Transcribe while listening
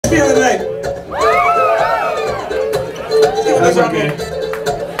That's okay.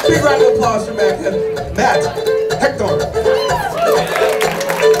 Big round of applause for Matt Hectorne.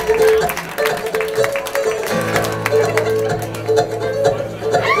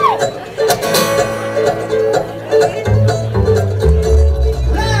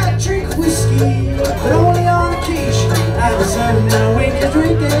 I drink whiskey, but only on occasion. I decided now when you're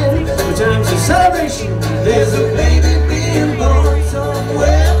drinking, the time's a celebration. There's a baby being born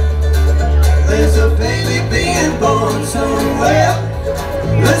somewhere. There's a baby being born somewhere.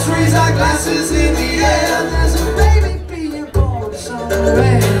 Let's raise our glasses in the air. There's a baby being born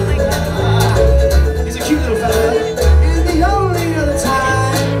somewhere. He's a cute little fella. And the only other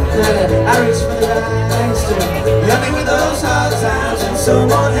time that I reach for the dice to help me with those hard times, and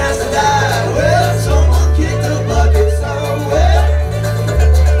someone has to die. Well, someone kicked the bucket somewhere.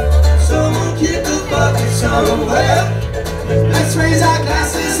 Someone kicked the bucket somewhere. Let's raise our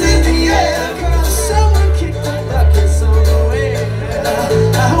glasses in the air. Someone kicked the bucket somewhere.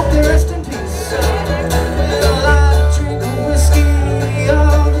 I hope they rest in peace. Well, I drink whiskey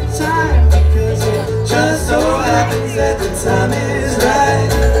all the time because it just so happens that the time is right.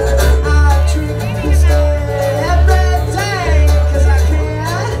 I drink whiskey every day because I can.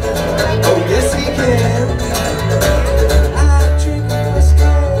 Oh yes we can. I drink whiskey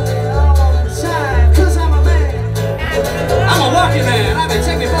all the time because I'm a man. I'm a walking man. I've been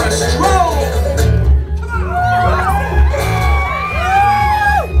taking for a stroll.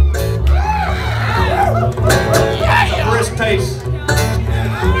 Pace.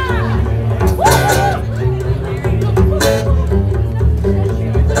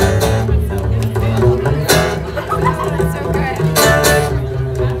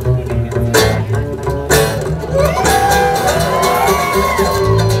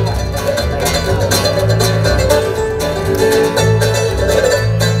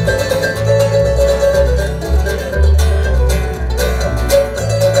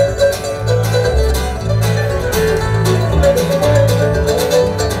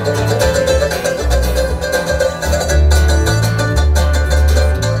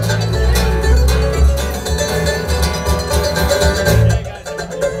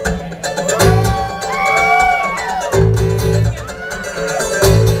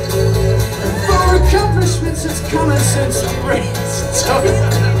 Common sense embrace.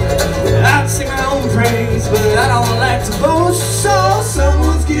 I'd sing my own praise, but I don't like to boast. So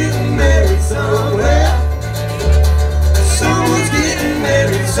someone's getting married somewhere. Someone's getting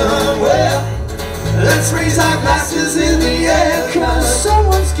married somewhere. Let's raise our glasses in the air, cause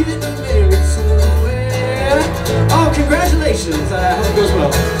someone's getting married somewhere. Oh, congratulations. I hope it goes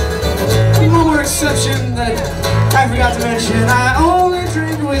well. One more exception that I forgot to mention. I only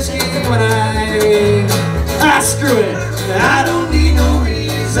drink whiskey when screw it. I don't need